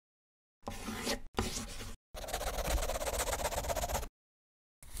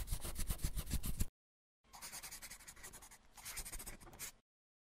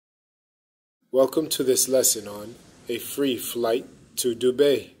Welcome to this lesson on a free flight to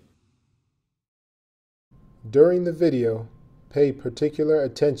Dubai. During the video, pay particular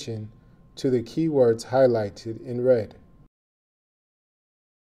attention to the keywords highlighted in red.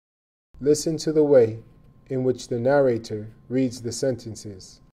 Listen to the way in which the narrator reads the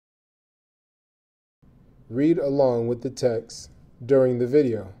sentences. Read along with the text during the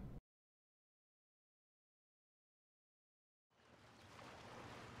video.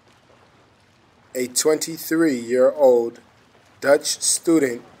 A 23-year-old Dutch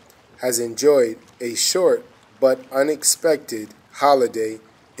student has enjoyed a short but unexpected holiday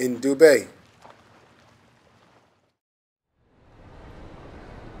in Dubai.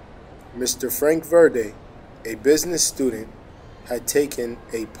 Mr. Frank Verde, a business student, had taken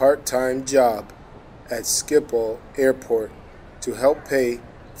a part-time job at Schiphol Airport to help pay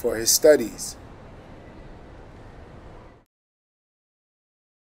for his studies.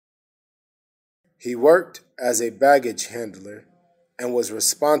 He worked as a baggage handler and was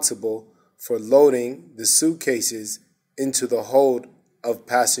responsible for loading the suitcases into the hold of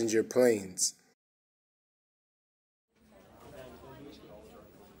passenger planes.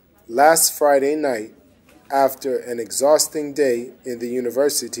 Last Friday night, after an exhausting day in the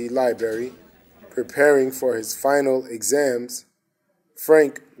university library preparing for his final exams,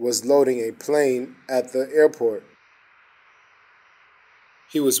 Frank was loading a plane at the airport.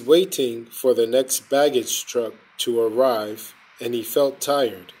 He was waiting for the next baggage truck to arrive, and he felt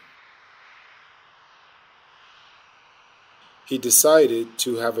tired. He decided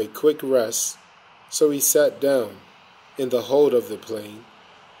to have a quick rest, so he sat down in the hold of the plane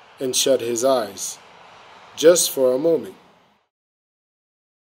and shut his eyes, just for a moment.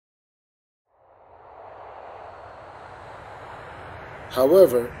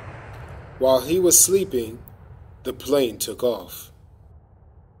 However, while he was sleeping, the plane took off.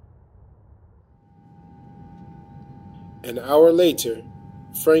 An hour later,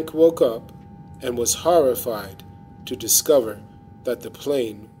 Frank woke up and was horrified to discover that the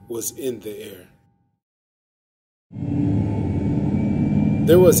plane was in the air.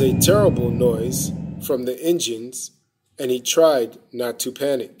 There was a terrible noise from the engines, and he tried not to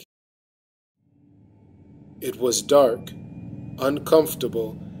panic. It was dark,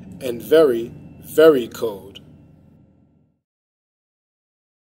 uncomfortable, and very, very cold.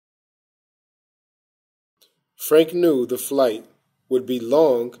 Frank knew the flight would be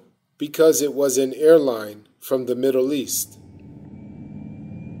long because it was an airline from the Middle East.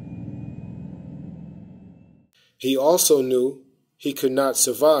 He also knew he could not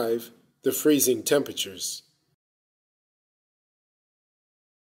survive the freezing temperatures.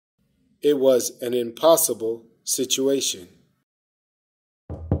 It was an impossible situation.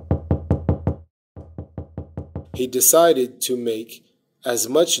 He decided to make as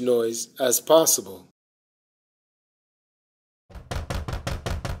much noise as possible.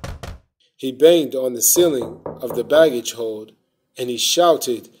 He banged on the ceiling of the baggage hold, and he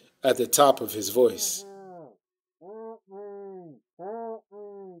shouted at the top of his voice.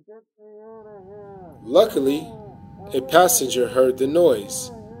 Luckily, a passenger heard the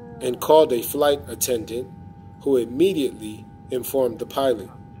noise and called a flight attendant, who immediately informed the pilot.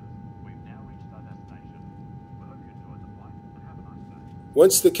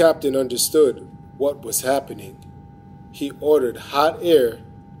 Once the captain understood what was happening, he ordered hot air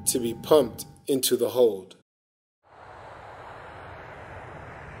to be pumped into the hold.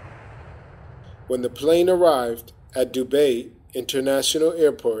 When the plane arrived at Dubai International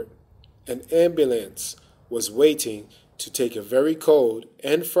Airport, an ambulance was waiting to take a very cold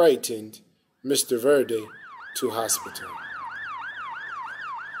and frightened Mr. Verde to hospital.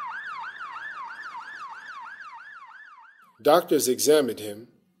 Doctors examined him,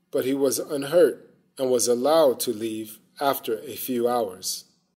 but he was unhurt and was allowed to leave after a few hours.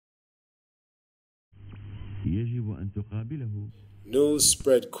 News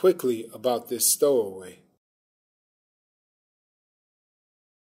spread quickly about this stowaway.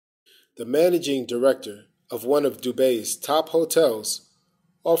 The managing director of one of Dubai's top hotels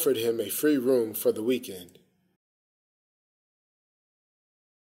offered him a free room for the weekend.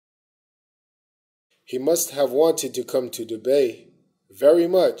 He must have wanted to come to Dubai very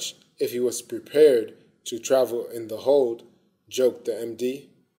much if he was prepared to travel in the hold, joked the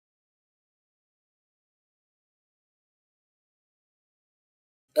MD.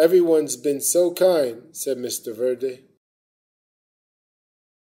 Everyone's been so kind, said Mr. Verde.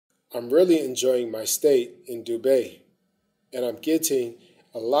 I'm really enjoying my stay in Dubai, and I'm getting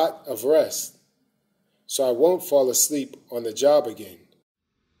a lot of rest, so I won't fall asleep on the job again.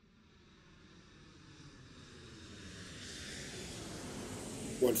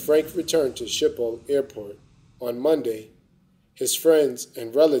 When Frank returned to Schiphol Airport on Monday, his friends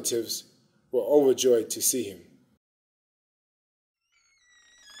and relatives were overjoyed to see him.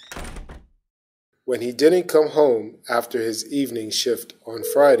 When he didn't come home after his evening shift on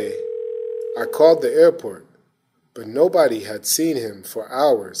Friday, I called the airport, but nobody had seen him for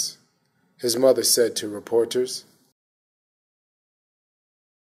hours, his mother said to reporters.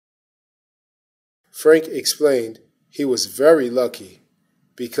 Frank explained he was very lucky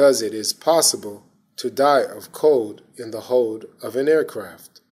because it is possible to die of cold in the hold of an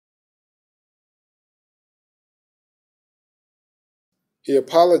aircraft. He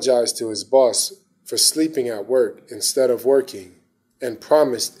apologized to his boss for sleeping at work instead of working and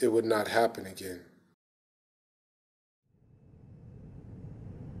promised it would not happen again.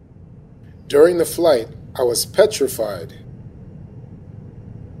 During the flight, I was petrified.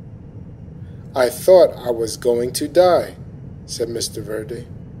 I thought I was going to die, said Mr. Verde.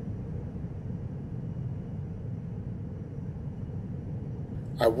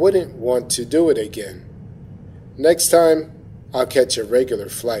 I wouldn't want to do it again. Next time, I'll catch a regular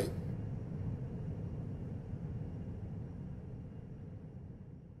flight.